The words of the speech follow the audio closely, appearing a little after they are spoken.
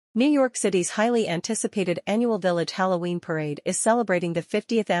New York City's highly anticipated annual Village Halloween Parade is celebrating the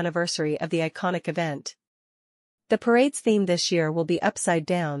 50th anniversary of the iconic event. The parade's theme this year will be Upside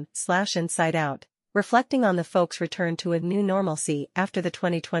Down / Inside Out, reflecting on the folks' return to a new normalcy after the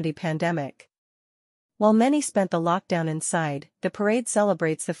 2020 pandemic. While many spent the lockdown inside, the parade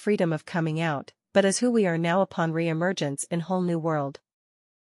celebrates the freedom of coming out, but as who we are now upon re-emergence in whole new world.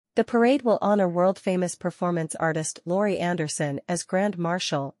 The parade will honor world-famous performance artist Laurie Anderson as Grand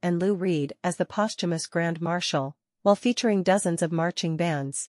Marshal and Lou Reed as the posthumous Grand Marshal, while featuring dozens of marching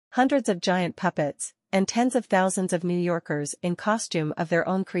bands, hundreds of giant puppets, and tens of thousands of New Yorkers in costume of their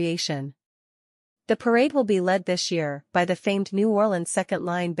own creation. The parade will be led this year by the famed New Orleans Second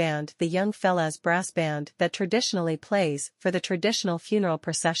Line Band, the Young Fellas brass band that traditionally plays for the traditional funeral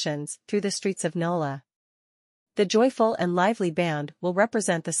processions through the streets of NOLA. The joyful and lively band will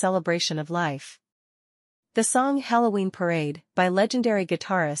represent the celebration of life. The song Halloween Parade, by legendary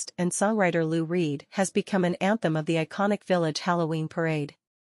guitarist and songwriter Lou Reed, has become an anthem of the iconic Village Halloween Parade.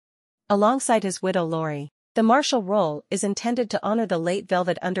 Alongside his widow Laurie, the marshal role is intended to honor the late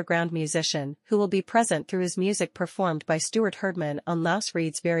Velvet Underground musician who will be present through his music performed by Stuart Herdman on Lous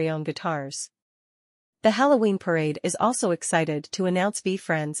Reed's very own guitars. The Halloween Parade is also excited to announce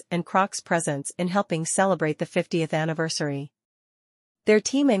VeeFriends and Crocs' presence in helping celebrate the 50th anniversary. Their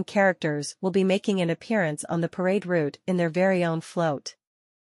team and characters will be making an appearance on the parade route in their very own float.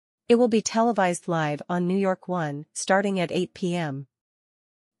 It will be televised live on New York One, starting at 8 p.m.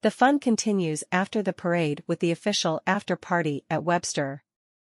 The fun continues after the parade with the official after-party at Webster.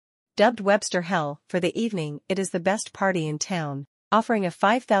 Dubbed Webster Hell for the evening, it is the best party in town, offering a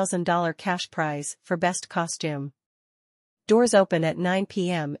 $5,000 cash prize for best costume. Doors open at 9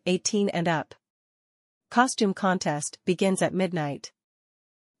 p.m. 18 and up. Costume contest begins at midnight.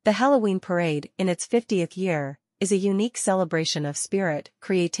 The Halloween Parade, in its 50th year, is a unique celebration of spirit,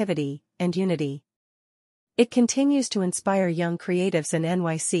 creativity, and unity. It continues to inspire young creatives in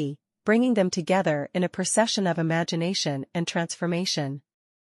NYC, bringing them together in a procession of imagination and transformation.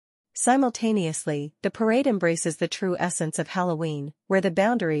 Simultaneously, the parade embraces the true essence of Halloween, where the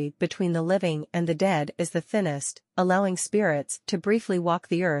boundary between the living and the dead is the thinnest, allowing spirits to briefly walk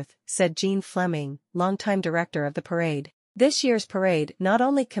the earth, said Gene Fleming, longtime director of the parade. This year's parade not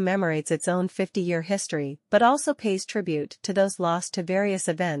only commemorates its own 50-year history but also pays tribute to those lost to various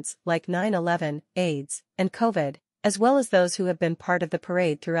events like 9/11, AIDS, and COVID, as well as those who have been part of the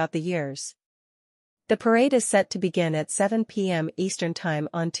parade throughout the years. The parade is set to begin at 7 p.m. Eastern Time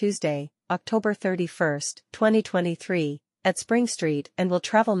on Tuesday, October 31, 2023, at Spring Street and will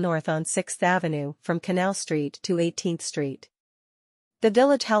travel north on 6th Avenue from Canal Street to 18th Street. The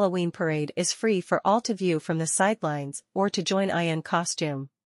Village Halloween Parade is free for all to view from the sidelines or to join in costume.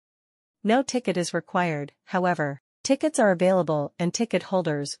 No ticket is required, however. Tickets are available and ticket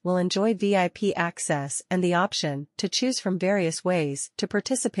holders will enjoy VIP access and the option to choose from various ways to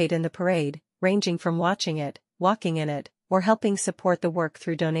participate in the parade, ranging from watching it, walking in it, or helping support the work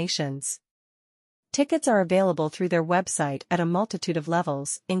through donations. Tickets are available through their website at a multitude of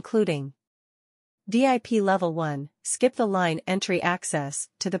levels, including VIP Level 1, skip the line entry access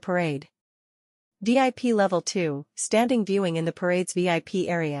to the parade. VIP Level 2, standing viewing in the parade's VIP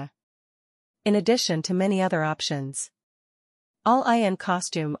area. In addition to many other options. All in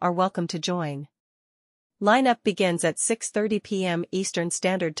costume are welcome to join. Lineup begins at 6:30 p.m. Eastern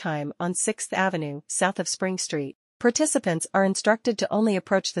Standard Time on 6th Avenue, south of Spring Street. Participants are instructed to only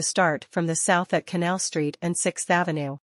approach the start from the south at Canal Street and 6th Avenue.